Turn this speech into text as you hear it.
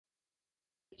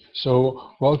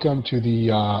So welcome to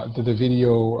the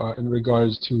video in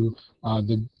regards to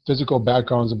the physical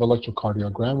backgrounds of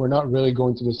electrocardiogram. We're not really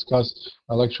going to discuss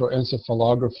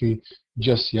electroencephalography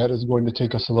just yet. It's going to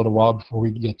take us a little while before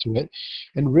we get to it.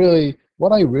 And really,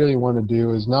 what I really want to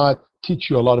do is not teach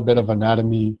you a lot of bit of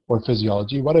anatomy or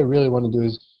physiology. What I really want to do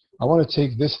is I want to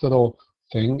take this little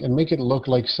thing and make it look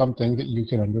like something that you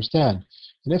can understand.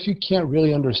 And if you can't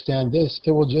really understand this,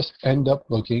 it will just end up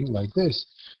looking like this.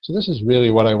 So this is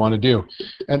really what I want to do.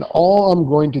 And all I'm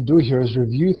going to do here is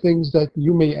review things that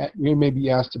you may be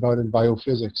asked about in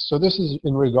biophysics. So this is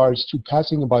in regards to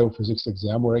passing a biophysics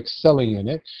exam or excelling in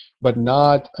it, but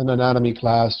not an anatomy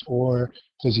class or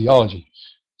physiology.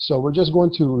 So we're just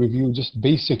going to review just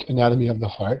basic anatomy of the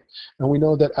heart. And we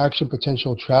know that action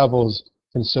potential travels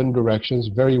in certain directions,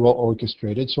 very well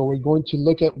orchestrated. So we're going to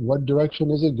look at what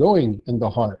direction is it going in the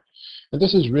heart. And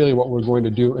this is really what we're going to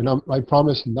do. And I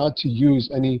promise not to use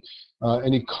any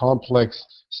complex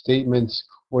statements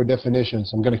or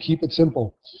definitions. I'm going to keep it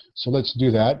simple. So let's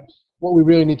do that. What we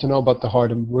really need to know about the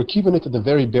heart, and we're keeping it to the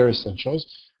very bare essentials,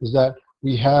 is that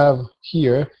we have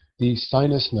here the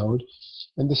sinus node.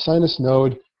 And the sinus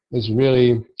node is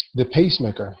really the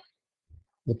pacemaker.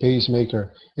 The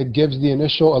pacemaker. It gives the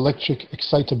initial electric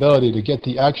excitability to get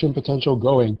the action potential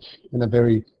going in a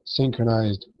very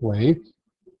synchronized way.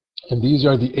 And these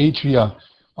are the atria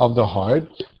of the heart.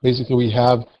 Basically, we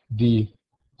have the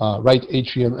right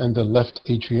atrium and the left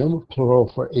atrium,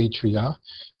 plural for atria.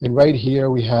 And right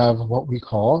here we have what we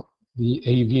call the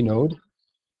AV node.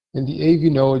 And the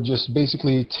AV node just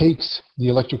basically takes the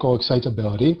electrical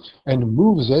excitability and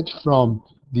moves it from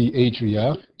the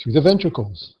atria to the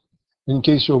ventricles. In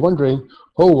case you're wondering,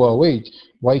 oh, wait,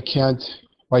 why can't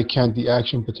the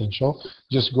action potential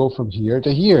just go from here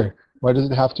to here? Why does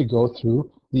it have to go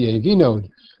through the AV node?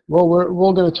 Well,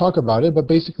 we're going to talk about it, but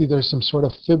basically there's some sort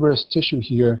of fibrous tissue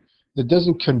here that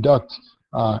doesn't conduct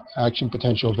action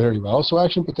potential very well. So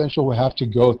action potential will have to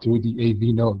go through the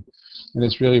AV node, and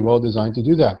it's really well designed to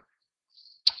do that.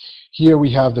 Here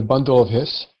we have the bundle of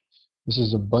His. This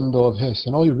is a bundle of His,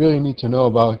 and all you really need to know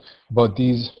about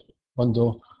these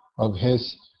bundle of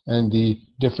His and the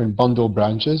different bundle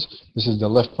branches. This is the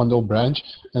left bundle branch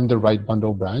and the right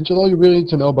bundle branch. And all you really need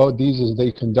to know about these is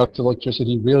they conduct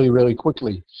electricity really, really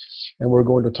quickly. And we're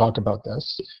going to talk about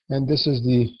this. And this is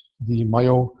the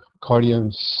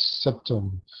myocardium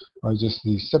septum, or just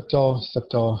the septal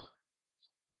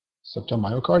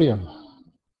myocardium,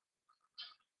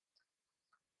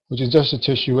 which is just a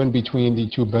tissue in between the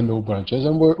two bundle branches,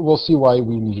 and we'll see why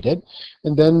we need it.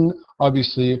 And then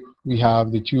obviously we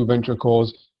have the two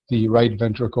ventricles, the right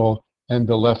ventricle and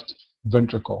the left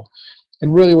ventricle.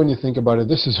 And really, when you think about it,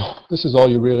 this is all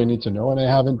you really need to know. And I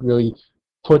haven't really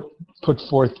put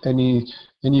forth any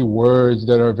words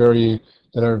that are very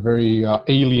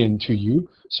alien to you.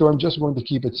 So I'm just going to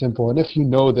keep it simple. And if you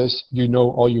know this, you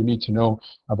know all you need to know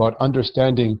about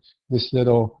understanding this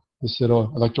little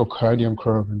electrocardiogram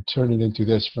curve and turn it into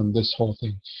this from this whole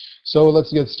thing. So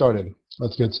let's get started.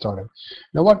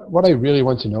 Now what I really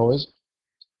want to know is,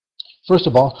 first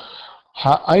of all,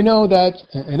 I know that,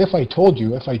 and if I told you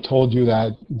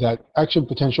that action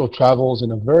potential travels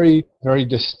in a very, very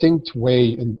distinct way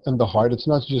in the heart, it's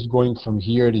not just going from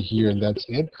here to here and that's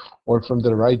it, or from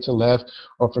the right to left,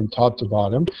 or from top to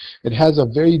bottom. It has a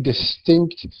very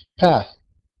distinct path.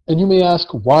 And you may ask,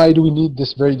 why do we need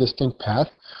this very distinct path?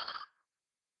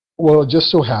 Well, it just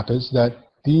so happens that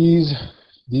these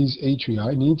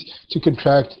atria need to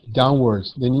contract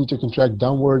downwards. They need to contract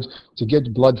downwards to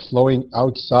get blood flowing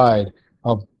outside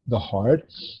of the heart.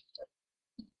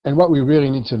 And what we really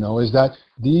need to know is that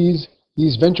these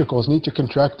ventricles need to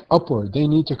contract upward. They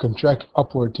need to contract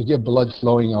upward to get blood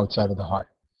flowing outside of the heart.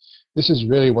 This is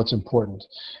really what's important.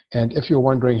 And if you're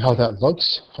wondering how that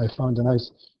looks, I found a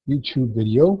nice YouTube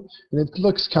video, and it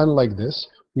looks kind of like this.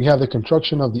 We have the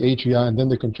contraction of the atria and then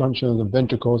the contraction of the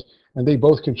ventricles, and they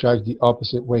both contract the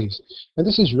opposite ways. And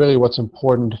this is really what's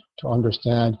important to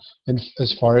understand. And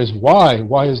as far as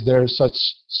why is there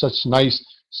such nice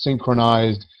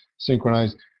synchronized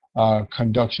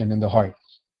conduction in the heart?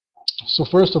 So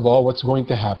first of all, what's going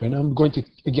to happen? I'm going to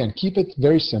again keep it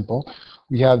very simple.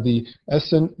 We have the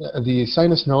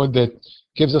sinus node that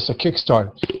gives us a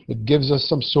kickstart. It gives us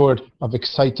some sort of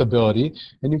excitability,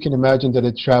 and you can imagine that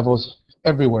it travels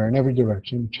everywhere, in every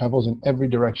direction, travels in every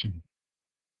direction.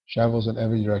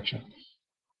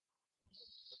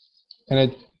 And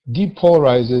it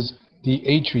depolarizes the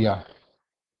atria.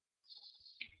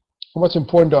 And what's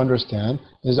important to understand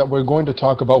is that we're going to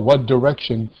talk about what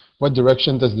direction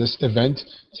does this event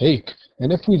take.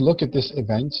 And if we look at this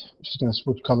event, I'm just going to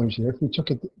switch colors here. If we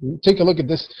take a look at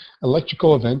this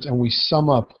electrical event and we sum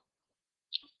up,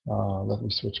 let me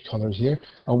switch colors here,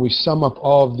 and we sum up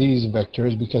all of these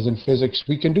vectors, because in physics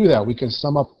we can do that. We can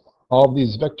sum up all of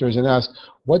these vectors and ask,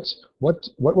 what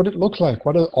would it look like?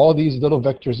 What are all these little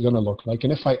vectors going to look like?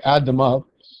 And if I add them up,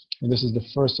 and this is the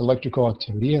first electrical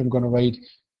activity, I'm going to write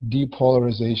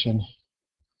depolarization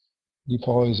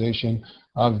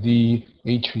of the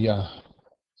atria.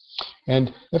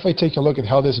 And if I take a look at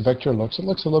how this vector looks, it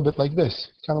looks a little bit like this,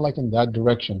 kind of like in that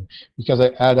direction, because I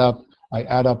add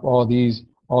up all these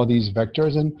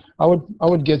vectors, and I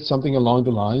would get something along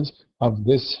the lines of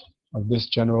this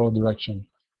general direction.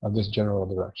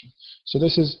 So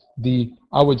this is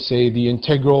I would say the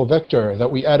integral vector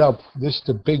that we add up. This is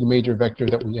the big major vector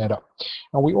that we add up.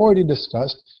 And we already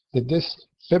discussed that this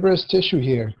fibrous tissue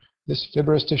here, this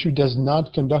fibrous tissue does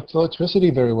not conduct electricity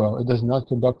very well. It does not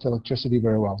conduct electricity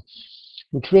very well,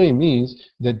 which really means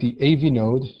that the AV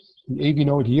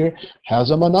node here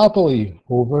has a monopoly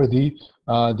over the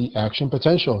action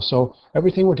potential. So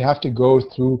everything would have to go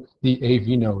through the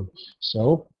AV node.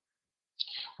 So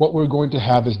what we're going to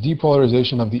have is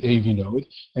depolarization of the AV node.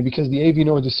 And because the AV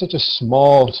node is such a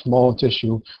small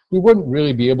tissue, we wouldn't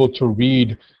really be able to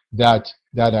read that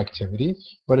activity,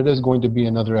 but it is going to be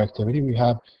another activity. We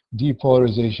have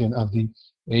depolarization of the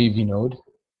AV node.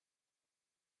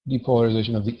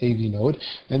 Depolarization of the AV node.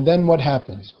 And then what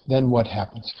happens?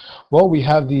 Well, we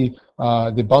have the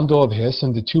bundle of His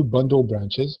and the two bundle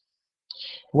branches.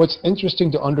 What's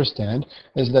interesting to understand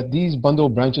is that these bundle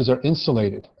branches are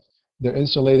insulated. They're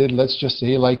insulated, let's just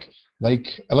say, like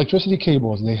electricity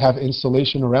cables. They have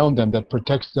insulation around them that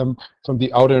protects them from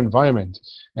the outer environment.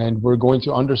 And we're going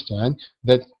to understand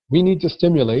that we need to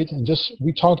stimulate, and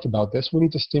we talked about this, we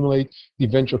need to stimulate the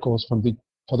ventricles from the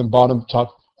bottom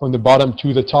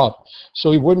to the top. So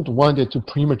we wouldn't want it to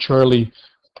prematurely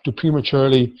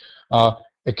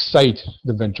excite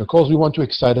the ventricles. We want to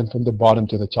excite them from the bottom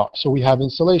to the top. So we have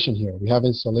insulation here.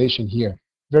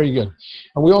 Very good.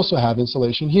 And we also have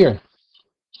insulation here.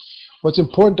 What's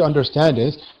important to understand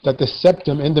is that the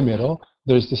septum in the middle,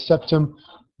 there's the septum,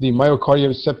 the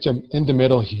myocardium septum in the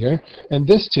middle here, and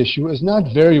this tissue is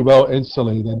not very well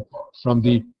insulated from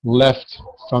the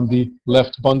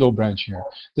left bundle branch here.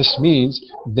 This means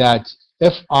that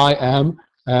if I am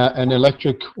an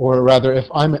electric, or rather if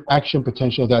I'm an action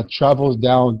potential that travels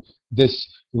down this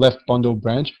left bundle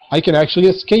branch, I can actually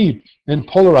escape and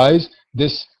polarize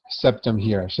this septum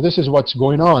here. So this is what's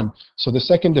going on. So the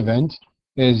second event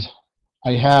is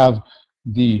I have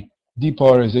the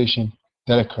depolarization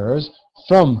that occurs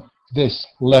from this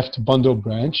left bundle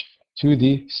branch to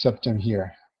the septum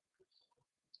here.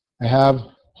 I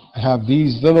have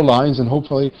these little lines, and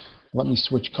hopefully, let me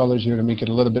switch colors here to make it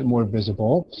a little bit more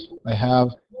visible. I have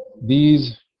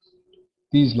these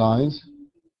lines.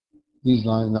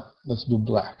 No, let's do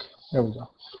black. There we go.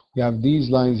 We have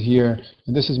these lines here,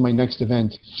 and this is my next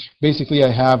event. Basically,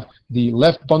 I have the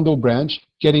left bundle branch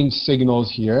getting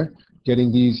signals here,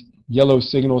 getting these yellow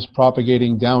signals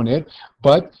propagating down it,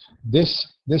 but this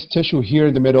tissue here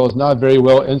in the middle is not very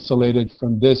well insulated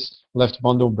from this left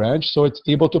bundle branch, so it's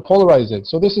able to polarize it.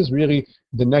 So this is really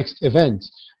the next event.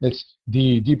 It's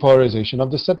the depolarization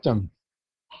of the septum.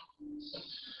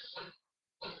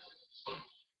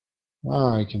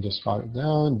 I can just jot it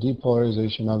down.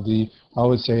 Depolarization of I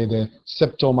would say the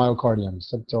septomyocardium.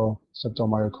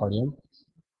 Septomyocardium.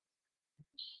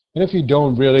 And if you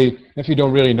don't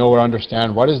really know or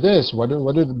understand what is this, what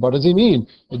does he mean?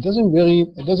 You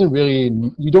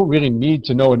don't really need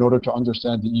to know in order to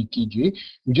understand the ECG.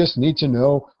 You just need to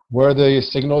know where the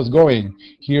signal is going.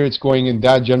 Here it's going in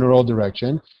that general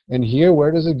direction, and here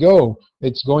where does it go?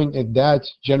 It's going in that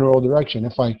general direction.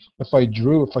 If I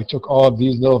took all of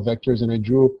these little vectors and I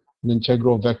drew an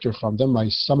integral vector from them, I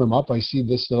sum them up, I see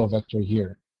this little vector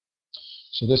here.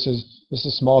 So this is a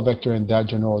small vector in that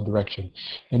general direction.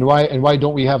 And why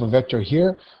don't we have a vector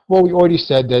here? Well, we already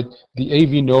said that the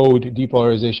AV node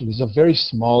depolarization is a very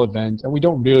small event, and we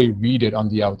don't really read it on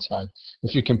the outside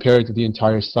if you compare it to the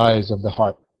entire size of the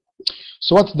heart.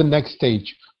 So what's the next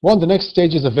stage? Well, the next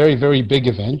stage is a very, very big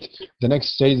event.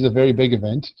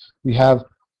 We have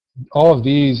all of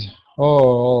these.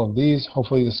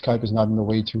 Hopefully the Skype is not in the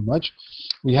way too much.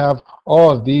 We have all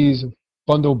of these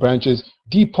bundle branches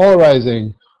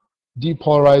depolarizing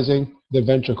the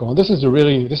ventricle. And this is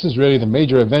really the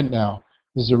major event now.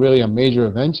 This is really a major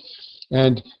event,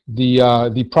 and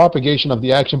the propagation of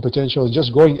the action potential is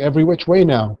just going every which way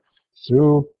now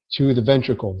through to the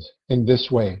ventricles in this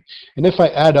way. And if I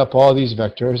add up all these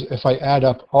vectors, if I add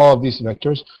up all of these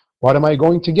vectors, what am I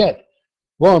going to get?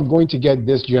 Well, I'm going to get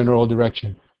this general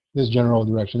direction. This general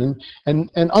direction.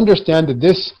 And understand that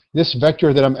this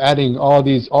vector that I'm adding, all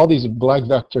these black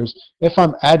vectors, if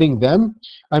I'm adding them,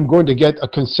 I'm going to get a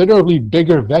considerably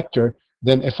bigger vector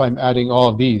than if I'm adding all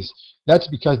of these. That's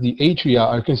because the atria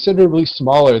are considerably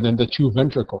smaller than the two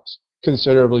ventricles.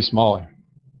 Considerably smaller.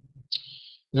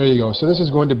 There you go. So this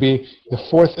is going to be the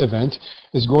fourth event,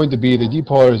 is going to be the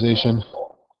depolarization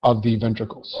of the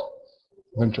ventricles.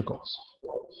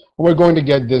 We're going to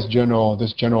get this general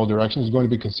direction is going to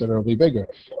be considerably bigger.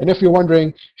 And if you're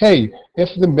wondering, hey, if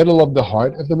the middle of the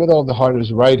heart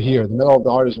is right here,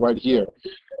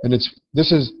 and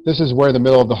this is where the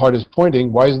middle of the heart is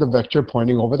pointing, why is the vector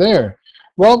pointing over there?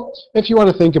 Well, if you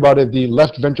want to think about it, the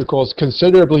left ventricle is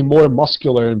considerably more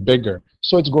muscular and bigger,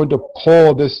 so it's going to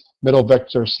pull this middle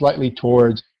vector slightly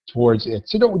towards it.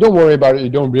 So don't worry about it. You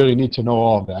don't really need to know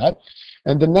all of that.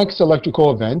 And the next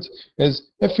electrical event is,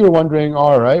 if you're wondering,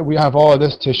 all right, we have all of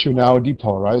this tissue now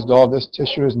depolarized. All of this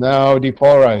tissue is now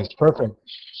depolarized. Perfect.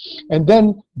 And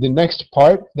then the next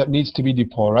part that needs to be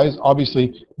depolarized,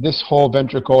 obviously, this whole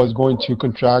ventricle is going to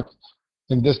contract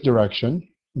in this direction.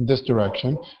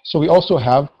 So we also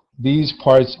have these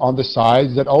parts on the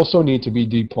sides that also need to be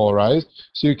depolarized.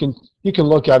 So you can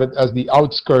look at it as the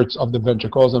outskirts of the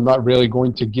ventricles. I'm not really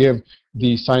going to give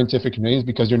the scientific names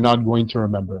because you're not going to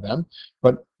remember them.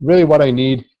 But really what I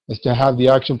need is to have the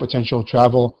action potential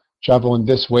travel in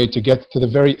this way to get to the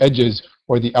very edges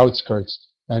or the outskirts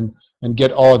and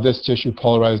get all of this tissue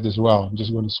polarized as well. I'm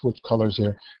just going to switch colors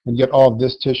here and get all of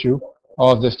this tissue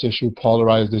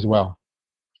polarized as well.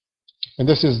 And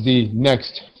this is the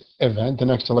next event, the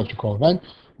next electrical event,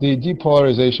 the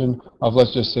depolarization of,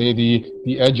 let's just say,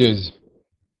 the edges.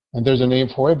 And there's a name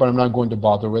for it, but I'm not going to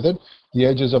bother with it. The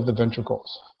edges of the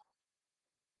ventricles.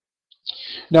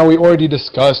 Now, we already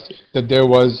discussed that there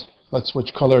was, let's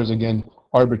switch colors again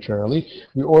arbitrarily.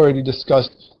 We already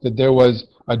discussed that there was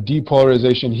a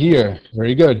depolarization here.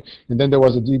 Very good. And then there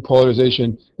was a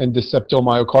depolarization in the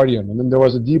septomyocardium. And then there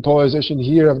was a depolarization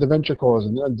here of the ventricles,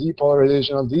 and then a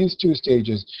depolarization of these two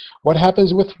stages. What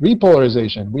happens with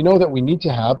repolarization? We know that we need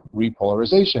to have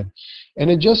repolarization.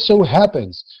 And it just so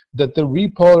happens that the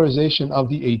repolarization of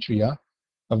the atria,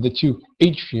 of the two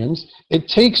atriums, it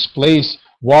takes place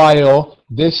while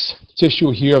this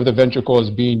tissue here of the ventricle is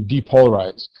being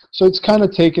depolarized. So it's kind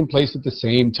of taking place at the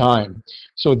same time.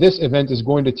 So this event is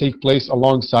going to take place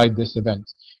alongside this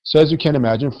event. So as you can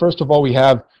imagine, first of all, we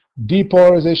have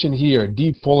depolarization here,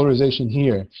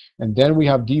 and then we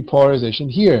have depolarization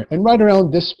here. And right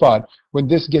around this spot, when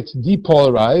this gets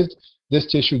depolarized, this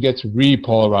tissue gets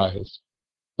repolarized.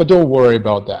 But don't worry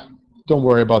about that. Don't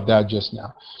worry about that just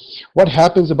now. What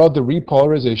happens about the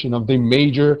repolarization of the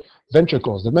major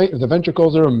ventricles? The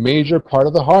ventricles are a major part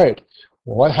of the heart.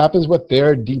 What happens with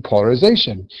their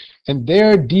depolarization? And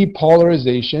their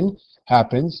depolarization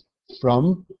happens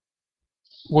from,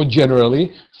 well,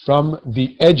 generally from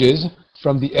the edges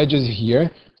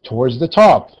here towards the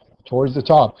top.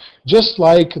 Just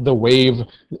like the wave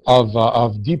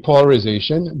of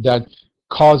depolarization that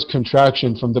cause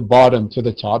contraction from the bottom to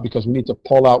the top, because we need to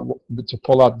pull out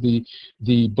the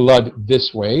blood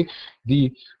this way.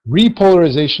 The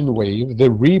repolarization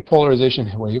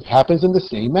wave happens in the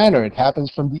same manner. It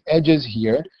happens from the edges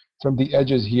here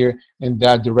in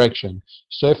that direction.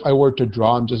 So if I were to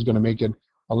draw, I'm just going to make it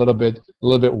a little bit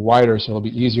wider so it'll be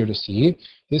easier to see.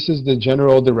 This is the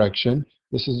general direction.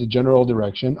 This is the general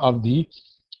direction of the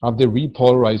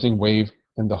repolarizing wave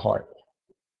in the heart.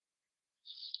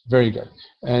 Very good.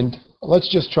 And let's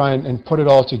just try and put it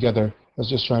all together. Let's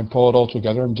just try and pull it all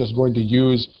together. I'm just going to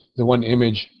use the one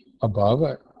image above.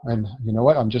 And you know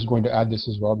what? I'm just going to add this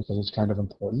as well because it's kind of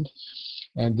important.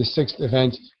 And the sixth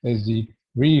event is the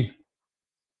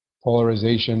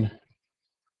repolarization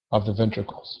of the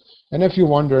ventricles. And if you're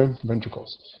wondering,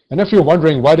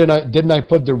 why didn't I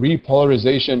put the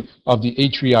repolarization of the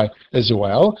atria as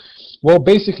well? Well,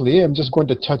 basically, I'm just going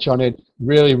to touch on it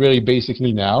really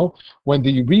basically now. When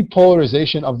the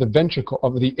repolarization of the ventricle,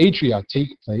 of the atria take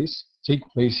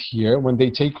place here, when they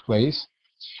take place,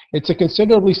 it's a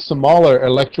considerably smaller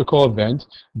electrical event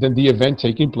than the event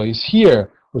taking place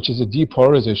here, which is a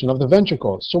depolarization of the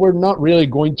ventricles. So we're not really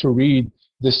going to read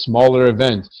this smaller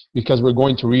event because we're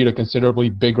going to read a considerably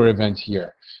bigger event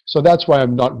here. So that's why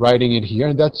I'm not writing it here,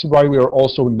 and that's why we are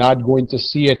also not going to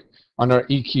see it on our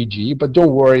ECG, but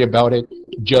don't worry about it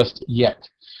just yet.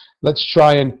 Let's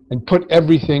try and put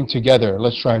everything together. And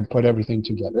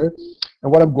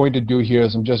what I'm going to do here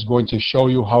is I'm just going to show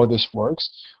you how this works.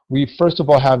 We first of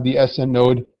all have the SN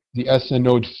node the SN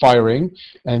node firing,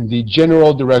 and the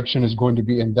general direction is going to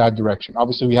be in that direction.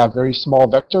 Obviously, we have very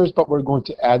small vectors, but we're going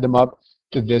to add them up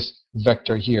to this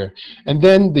vector here. And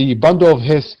then the bundle of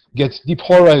His gets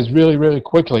depolarized really, really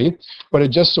quickly, but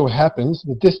it just so happens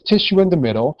that this tissue in the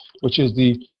middle, which is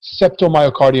the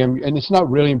septomyocardium, and it's not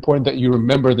really important that you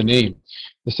remember the name,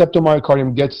 the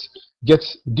septomyocardium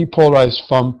gets depolarized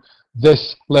from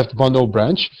this left bundle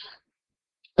branch,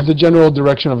 and the general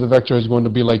direction of the vector is going to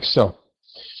be like so.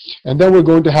 And then we're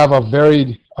going to have a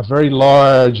very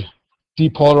large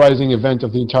depolarizing event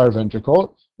of the entire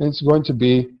ventricle, and it's going to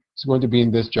be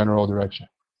in this general direction.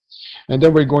 And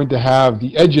then we're going to have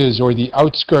the edges or the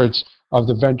outskirts of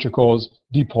the ventricles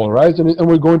depolarized, and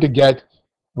we're going to get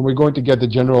the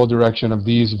general direction of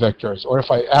these vectors. Or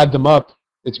if I add them up,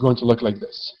 it's going to look like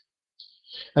this.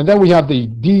 And then we have the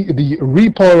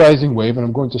repolarizing wave, and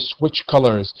I'm going to switch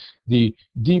colors. The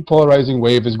depolarizing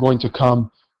wave is going to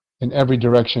come in every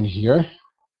direction here.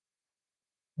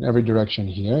 In every direction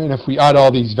here. And if we add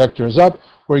all these vectors up,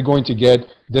 we're going to get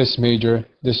this major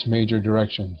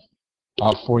direction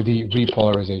for the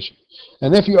repolarization.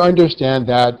 And if you understand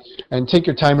that, and take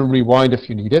your time and rewind if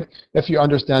you need it, if you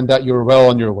understand that, you're well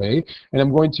on your way. And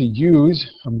I'm going to use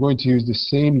the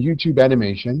same YouTube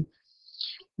animation.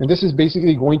 And this is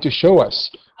basically going to show us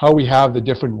how we have the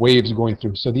different waves going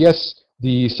through. So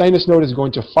the sinus node is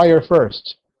going to fire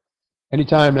first.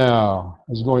 Anytime now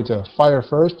is going to fire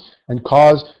first and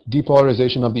cause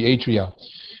depolarization of the atria.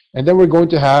 And then we're going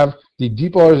to have the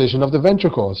depolarization of the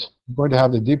ventricles. We're going to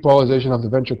have the depolarization of the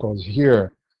ventricles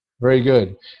here. Very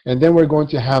good. And then we're going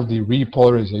to have the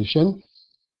repolarization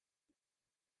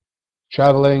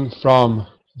traveling from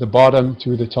the bottom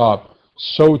to the top,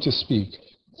 so to speak,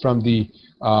 from the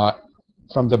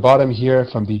bottom here,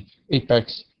 from the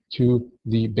apex to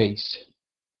the base.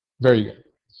 Very good.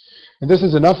 And this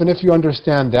is enough, and if you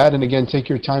understand that, and again, take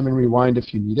your time and rewind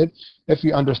if you need it, if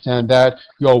you understand that,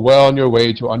 you're well on your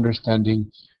way to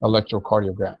understanding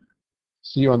electrocardiogram.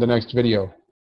 See you on the next video.